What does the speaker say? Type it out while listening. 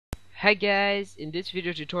Hi guys, in this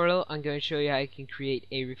video tutorial I'm going to show you how you can create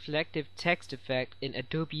a reflective text effect in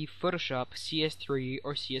Adobe Photoshop CS3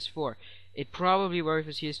 or CS4. It probably works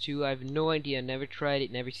for CS2, I have no idea, never tried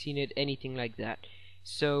it, never seen it, anything like that.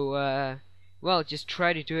 So, well, just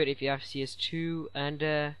try to do it if you have CS2 and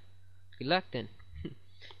good luck then.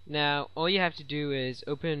 Now, all you have to do is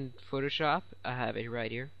open Photoshop. I have it right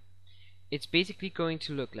here. It's basically going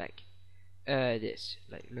to look like this,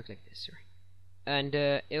 sorry. And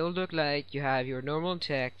it'll look like you have your normal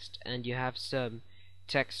text and you have some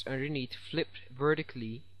text underneath flipped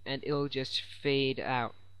vertically, and it'll just fade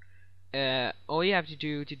out. All you have to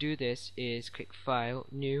do this is click File,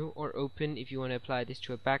 New, or Open if you want to apply this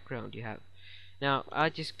to a background you have. Now I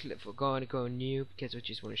just go New because I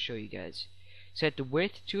just want to show you guys. Set the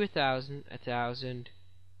width to 1000,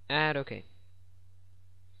 and OK.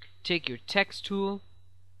 Take your text tool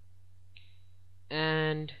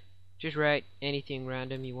and just write anything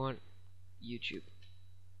random you want. YouTube.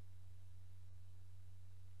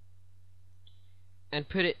 And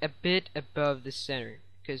put it a bit above the center,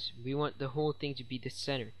 because we want the whole thing to be the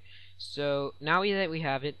center. So now that we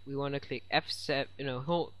have it, we want to click F7,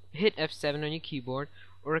 hit F7 on your keyboard,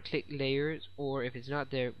 or click Layers, or if it's not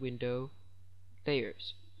there, Window,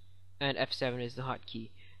 Layers. And F7 is the hotkey.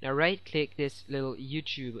 Now right click this little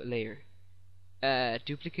YouTube layer.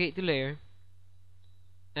 Duplicate the layer.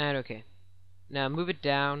 And OK. Now move it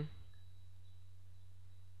down.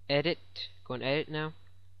 Edit. Go on Edit now.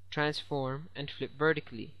 Transform and flip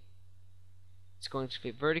vertically. It's going to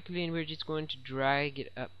flip vertically, and we're just going to drag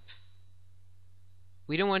it up.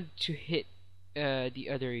 We don't want to hit the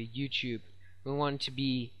other YouTube. We want it to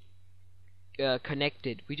be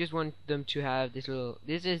connected. We just want them to have this little.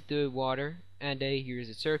 This is the water, and here's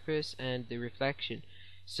the surface and the reflection.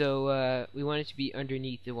 So we want it to be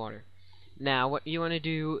underneath the water. Now what you want to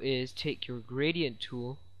do is take your gradient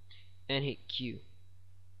tool and hit Q.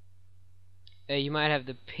 You might have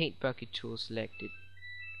the paint bucket tool selected.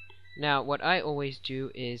 Now what I always do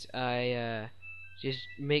is I just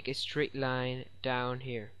make a straight line down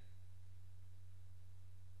here.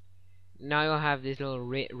 Now you'll have this little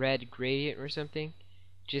red gradient or something.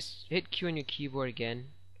 Just hit Q on your keyboard again,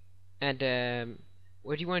 and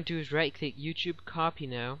what you want to do is right click YouTube, copy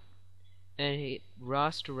now, and hit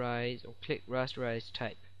rasterize, or click rasterize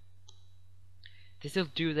type. This will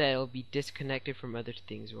do that. It'll be disconnected from other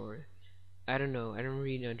things, or I don't know, I don't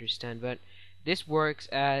really understand, but this works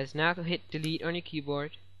as now hit delete on your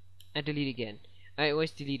keyboard and delete again. I always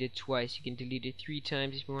delete it twice. You can delete it 3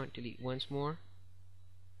 times if you want. Delete once more,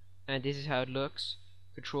 and this is how it looks.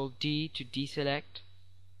 Control D to deselect,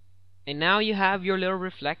 and now you have your little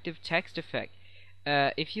reflective text effect.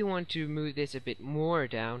 If you want to move this a bit more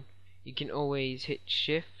down, you can always hit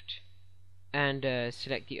Shift and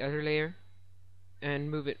select the other layer and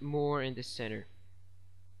move it more in the center.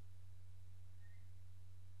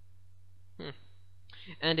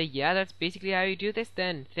 And yeah, that's basically how you do this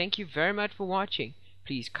then. Thank you very much for watching.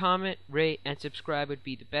 Please comment, rate, and subscribe would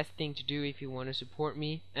be the best thing to do if you want to support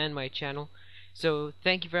me and my channel. So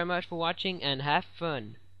thank you very much for watching, and have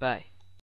fun. Bye.